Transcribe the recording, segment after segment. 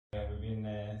We've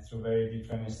been through very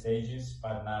different stages,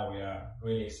 but now we are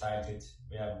really excited.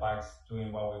 We are back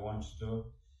doing what we want to do.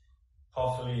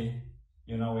 Hopefully,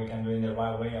 we can do it in the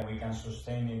right way and we can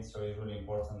sustain it. So it's really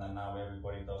important that now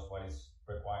everybody does what is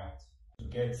required. To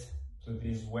get to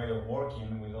this way of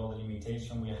working with all the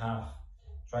limitation we have,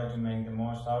 try to make the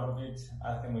most out of it.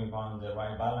 I think we found the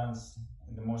right balance.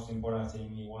 The most important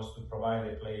thing was to provide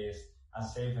the players a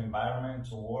safe environment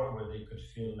to work where they could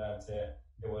feel that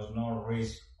there was no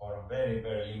risk or very,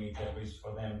 very limited risk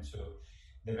for them to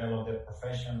develop their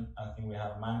profession. I think we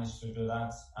have managed to do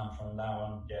that, and from now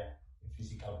on, the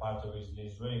physical part of it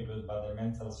is really good, but the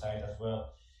mental side as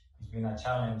well. It's been a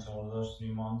challenge over those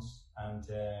 3 months, and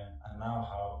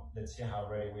now let's see how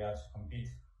ready we are to compete.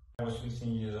 I was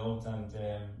 15 years old,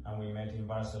 and we met in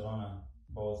Barcelona,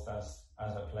 both as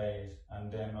a player,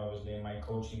 and then obviously in my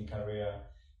coaching career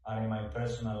and in my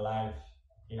personal life,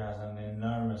 he has an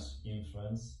enormous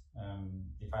influence.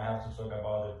 If I have to talk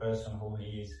about the person who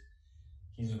he is,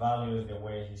 his values, the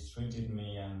way he's treated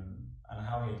me, and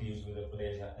how he deals with the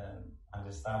players and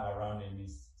the staff around him,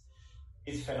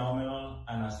 it's phenomenal.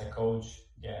 And as a coach,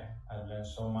 I've learned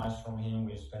so much from him.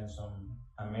 We spent some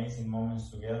amazing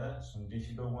moments together, some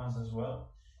difficult ones as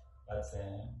well. But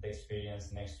the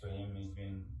experience next to him has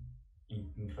been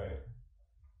incredible.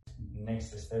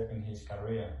 Next step in his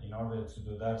career, in order to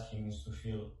do that, he needs to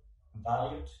feel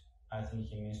valued. I think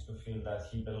he needs to feel that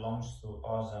he belongs to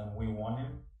us and we want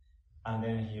him. And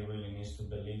then he really needs to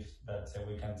believe that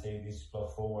we can take this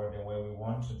club forward the way we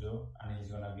want to do, and he's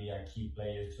going to be a key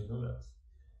player to do that.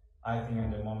 I think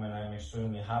at the moment I'm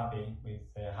extremely happy with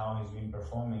how he's been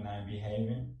performing and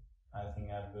behaving. I think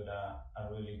I've got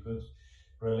a really good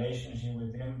relationship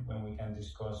with him when we can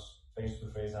discuss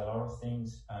face-to-face a lot of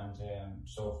things, and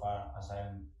so far as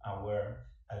I'm aware,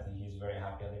 I think he's very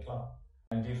happy at the club.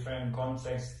 In different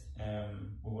contexts,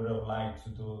 we would have liked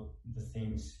to do the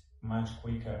things much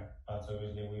quicker, but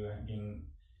obviously we were being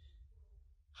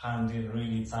handled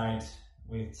really tight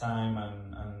with time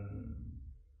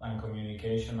and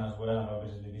communication as well, and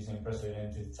obviously these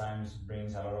unprecedented times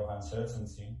brings a lot of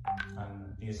uncertainty,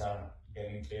 and these are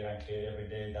getting clearer and clearer every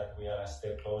day that we are a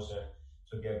step closer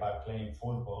to get back playing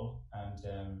football, and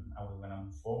we're going to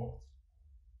move forward.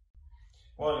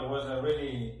 Well, it was a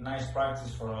really nice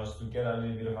practice for us to get a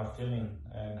little bit of a feeling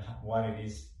and what it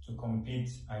is to compete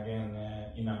again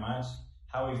in a match,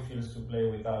 how it feels to play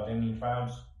without any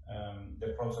crowds,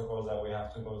 the protocols that we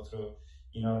have to go through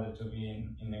in order to be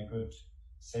in a good,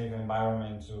 safe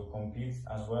environment to compete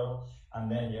as well. And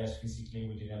then, yes, physically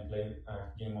we didn't play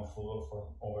a game of football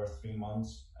for over 3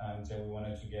 months, and we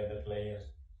wanted to get the players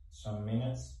some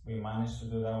minutes. We managed to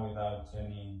do that without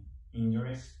any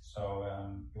injuries, so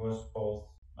it was both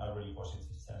a really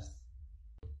positive test.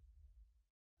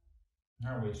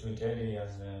 We treat Eddie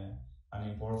as an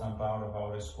important part of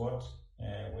our squad.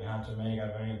 We had to make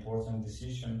a very important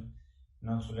decision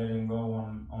not to let him go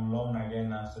on loan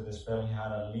again after the spell he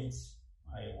had at Leeds.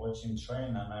 I watched him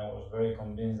train, and I was very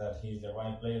convinced that he's the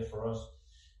right player for us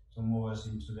to move us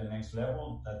into the next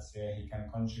level, that he can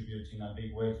contribute in a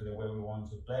big way to the way we want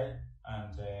to play,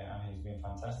 and he's been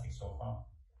fantastic so far.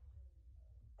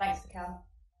 Thanks, Mikel.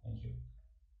 Thank you.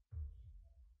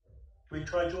 Can we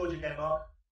try George again, Mark?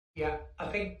 Yeah, I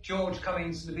think George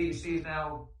Cummings from the BBC is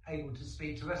now able to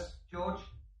speak to us. George?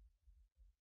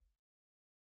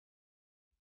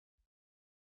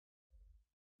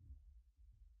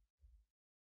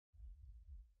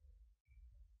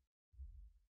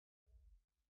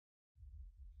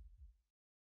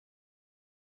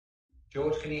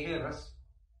 George, can you hear us?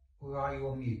 Or are you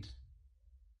on mute?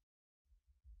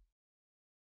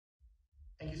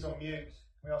 I think he's on mute.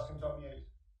 Can we ask him to unmute?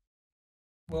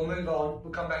 We'll move on.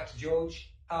 We'll come back to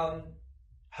George.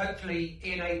 Hopefully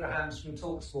Ian Abrahams from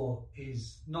TalkSport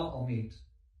is not on mute.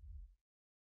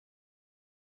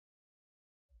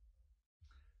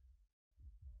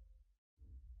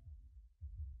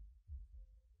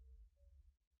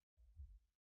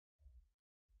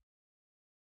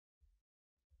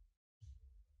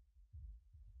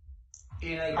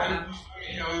 Ian Abrahams.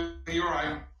 You're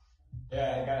right.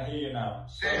 Yeah, I can hear you now.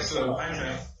 Excellent,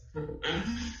 okay.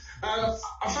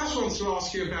 I first wanted to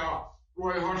ask you about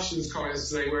Roy Hodgson's comments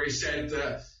today, where he said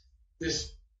that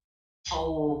this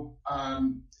whole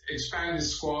expanded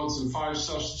squads and 5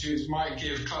 substitutes might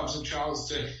give clubs a chance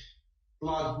to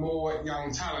blood more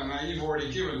young talent. Now, you've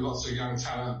already given lots of young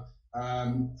talent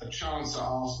a chance at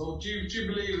Arsenal. Do you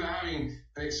believe that having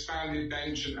an expanded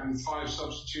bench and 5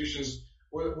 substitutions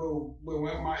we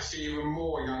might see even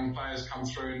more young players come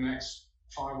through in the next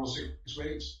 5 or 6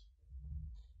 weeks?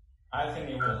 I think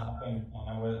it will happen, and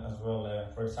I will as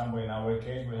well. For example, in our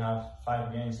case, we have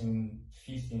 5 games in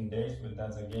 15 days, but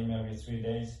that's a game every 3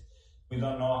 days. We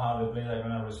don't know how the players are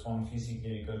going to respond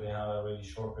physically because they have a really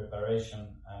short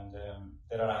preparation, and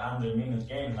there are 100-minute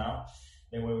games now,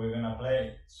 the way we're going to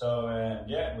play. So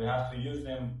yeah, we have to use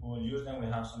them. We'll use them. We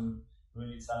have some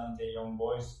really talented young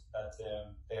boys that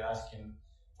they're asking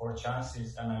for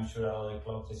chances, and I'm sure at other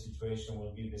clubs the situation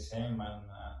will be the same. And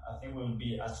I think we'll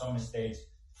be at some stage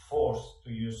forced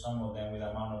to use some of them with the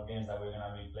amount of games that we're going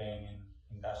to be playing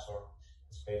in that short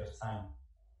space of time.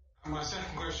 And my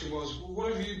second question was,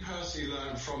 what have you personally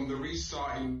learned from the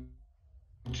restart in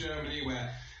Germany,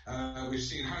 where we've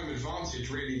seen home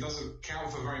advantage really doesn't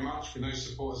count for very much with no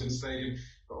supporters in the stadium,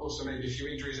 but also maybe a few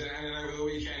injuries, and then over the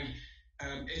weekend,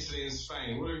 Italy and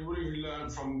Spain. What have you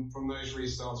learned from those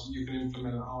restarts that you can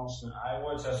implement at Arsenal? I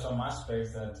watched some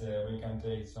aspects that we can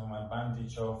take some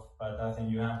advantage of, but I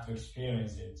think you have to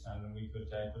experience it. And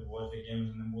I could watch the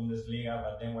games in the Bundesliga,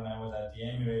 but then when I was at the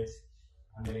Emirates,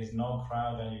 and there is no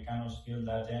crowd, and you cannot feel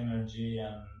that energy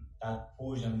and that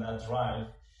push and that drive,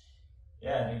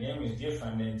 yeah, the game is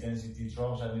different. The intensity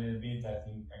drops a little bit. I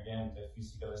think, again, the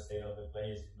physical state of the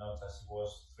players is not as it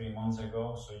was 3 months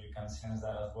ago, so you can sense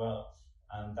that as well.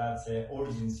 And that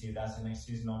urgency doesn't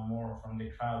exist no more from the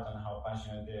crowd, and how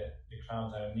passionate the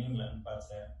crowds are in England. But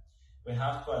we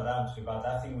have to adapt to it. But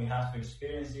I think we have to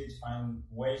experience it, find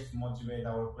ways to motivate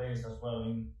our players as well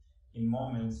in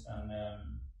moments,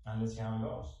 and let's see how it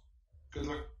goes. Good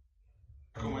luck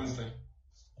on Wednesday.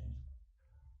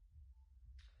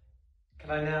 Can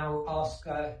I now ask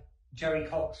Jerry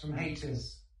Cox from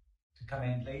Haters to come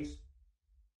in, please?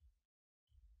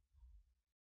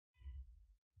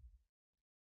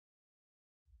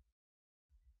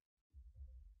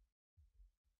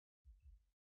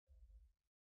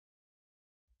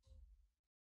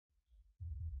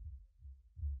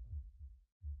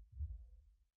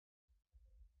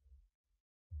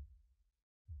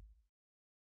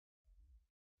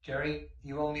 Jerry,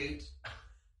 you on mute.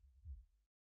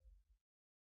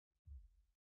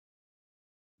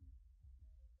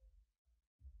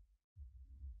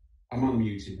 I'm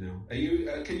unmuted now. Are you?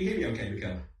 Can you hear me okay,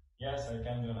 Mikel? Yes, I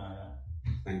can do now,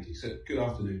 yeah. Thank you. So, good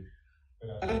afternoon. Good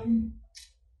afternoon.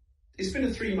 It's been a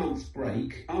 3-month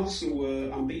break. Arsenal were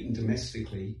unbeaten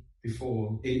domestically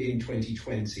before in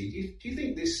 2020. Do you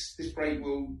think this break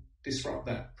will disrupt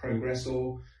that progress,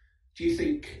 or do you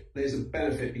think there's a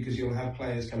benefit because you'll have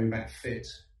players coming back fit,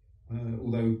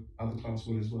 although other clubs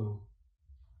will as well?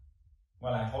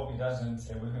 Well, I hope it doesn't.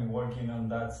 We've been working on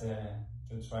that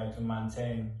to try to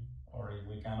maintain, or if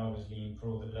we can obviously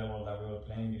improve the level that we were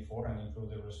playing before and improve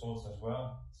the results as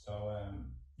well. So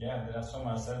yeah, there are some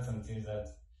uncertainties that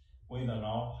we don't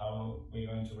know how we're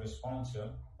going to respond to,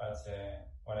 but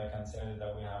what I can tell is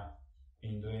that we have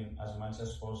been doing as much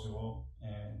as possible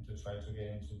to try to get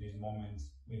into these moments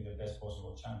with the best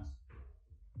possible chance.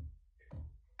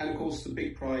 And of course, the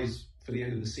big prize for the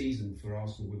end of the season for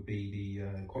Arsenal would be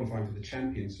the qualifying for the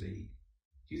Champions League.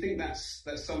 Do you think that's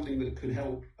something that could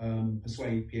help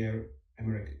persuade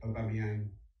Pierre-Emerick Aubameyang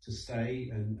to stay?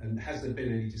 And has there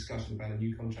been any discussion about a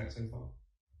new contract so far?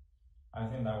 I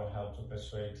think that will help to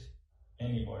persuade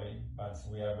anybody, but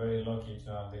we are very lucky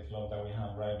to have the club that we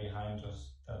have right behind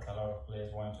us, that a lot of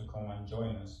players want to come and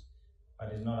join us.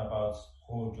 But it's not about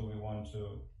who do we want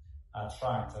to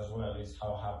attract as well, it's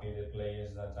how happy the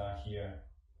players that are here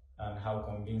and how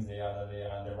convinced they are that they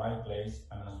are at the right place,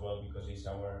 and as well because it's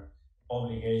our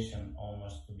obligation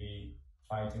almost to be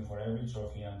fighting for every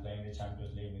trophy and playing the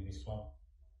Champions League with this club.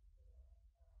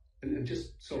 And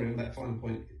just, sorry, on that final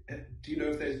point, do you know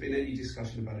if there's been any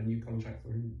discussion about a new contract for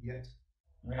him yet?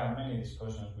 We have many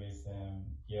discussions with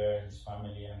Pierre, his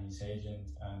family and his agent,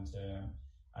 and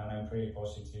I'm pretty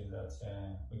positive that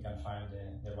we can find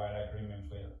the right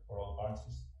agreement for all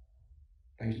parties.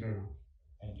 Thank you very much.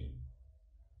 Thank you.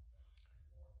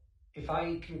 If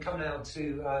I can come now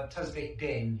to Tusvik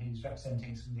Din, who's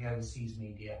representing some of the overseas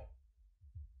media.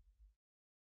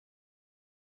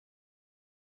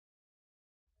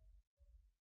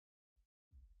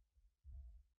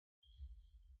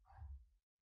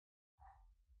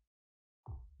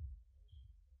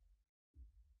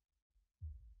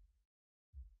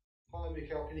 Hi,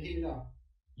 Mikel. Can you hear me now?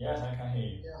 Yes, I can hear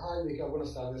you. Yeah, hi, Mikel.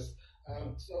 Buenas tardes.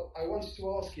 So I wanted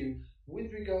to ask you,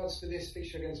 with regards to this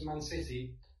fixture against Man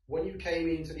City, when you came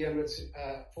into the Emirates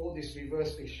for this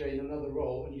reverse fixture in another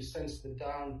role, and you sensed the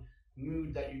down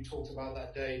mood that you talked about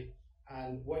that day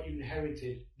and what you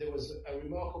inherited, there was a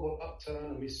remarkable upturn,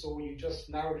 and we saw you just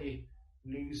narrowly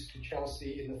lose to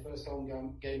Chelsea in the first home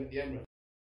game at the Emirates.